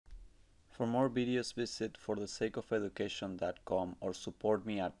For more videos, visit forthesakeofeducation.com or support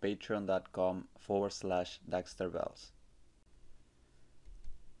me at patreon.com/DaxterBells.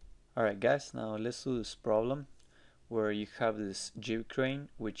 Alright guys, now let's do this problem where you have this Jeep crane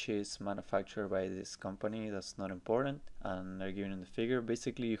which is manufactured by this company that's not important, and they're given in the figure.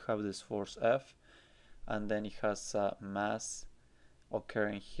 Basically you have this force F, and then it has a mass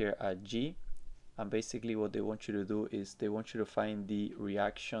occurring here at G, and basically what they want you to do is they want you to find the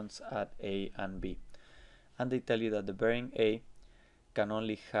reactions at A and B, and they tell you that the bearing A can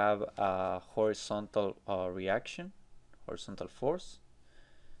only have a horizontal reaction, horizontal force,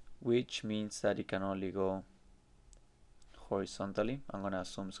 which means that it can only go horizontally. I'm going to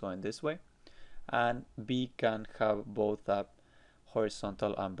assume it's going this way, and B can have both a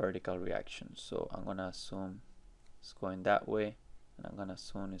horizontal and vertical reaction. So I'm going to assume it's going that way, and I'm going to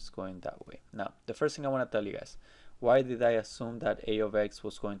assume it's going that way. Now the first thing I want to tell you guys, why did I assume that A of X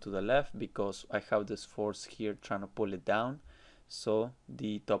was going to the left? Because I have this force here trying to pull it down, so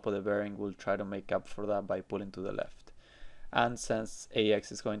the top of the bearing will try to make up for that by pulling to the left. And since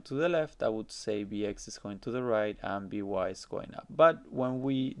AX is going to the left, I would say BX is going to the right and BY is going up. But when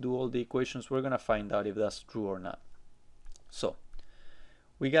we do all the equations, we're going to find out if that's true or not. So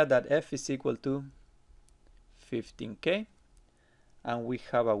we got that F is equal to 15K, and we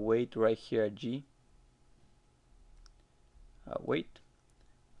have a weight right here at G, a weight,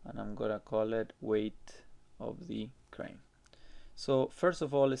 and I'm going to call it weight of the crane. So first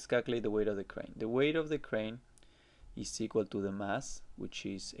of all, let's calculate the weight of the crane. The weight of the crane is equal to the mass, which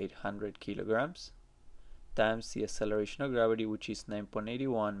is 800 kilograms, times the acceleration of gravity, which is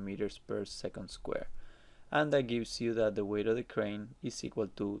 9.81 meters per second square. And that gives you that the weight of the crane is equal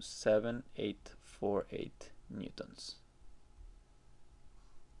to 7848 newtons.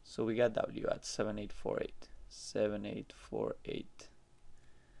 So we got W at 7848,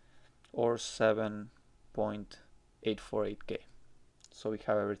 or 7.848K. So we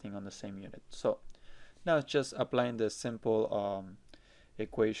have everything on the same unit. So now it's just applying the simple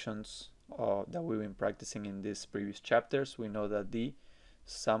equations that we've been practicing in these previous chapters. We know that the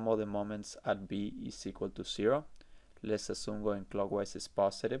sum of the moments at B is equal to 0. Let's assume going clockwise is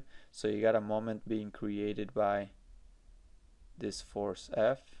positive. So you got a moment being created by this force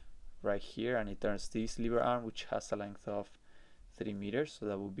F right here, and it turns this lever arm, which has a length of 3 meters. So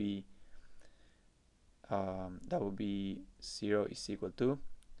that would be 0 is equal to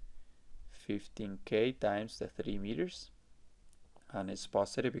 15K times the 3 meters, and it's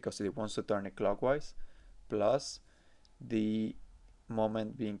positive because it wants to turn it clockwise, plus the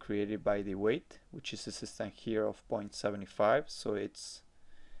moment being created by the weight, which is a system here of 0.75, so it's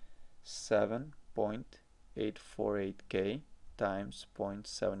 7.848K times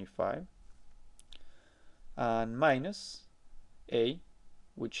 0.75, and minus A,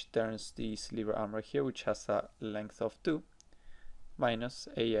 which turns this lever arm right here, which has a length of 2, minus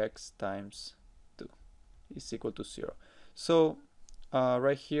AX times 2 is equal to 0. So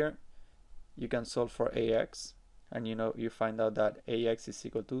right here you can solve for AX, and you find out that AX is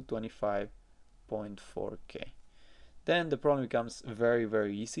equal to 25.4K. Then the problem becomes very,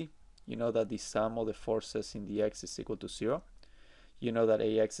 very easy. You know that the sum of the forces in the X is equal to 0. You know that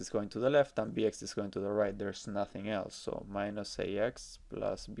AX is going to the left and BX is going to the right. There's nothing else. So minus AX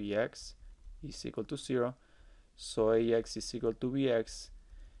plus BX is equal to 0. So AX is equal to BX,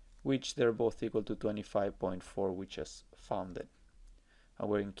 which they're both equal to 25.4, which is found it. And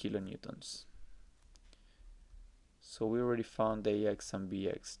we're in kilonewtons. So we already found AX and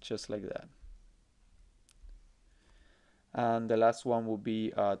BX, just like that. And the last one would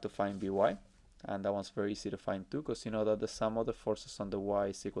be to find BY. And that one's very easy to find too, because you know that the sum of the forces on the Y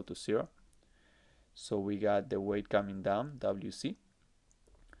is equal to 0. So we got the weight coming down, WC,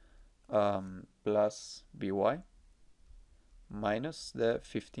 plus BY, minus the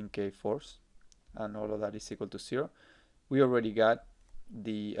 15K force, and all of that is equal to 0. We already got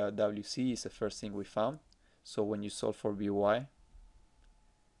the WC is the first thing we found. So when you solve for BY,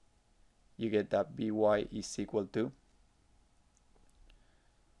 you get that BY is equal to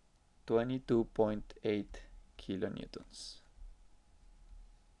 22.8 kilonewtons.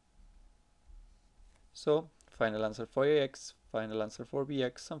 So final answer for AX, final answer for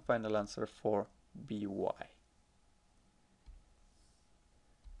BX, and final answer for BY.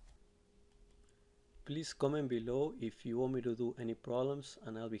 Please comment below if you want me to do any problems,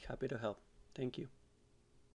 and I'll be happy to help. Thank you.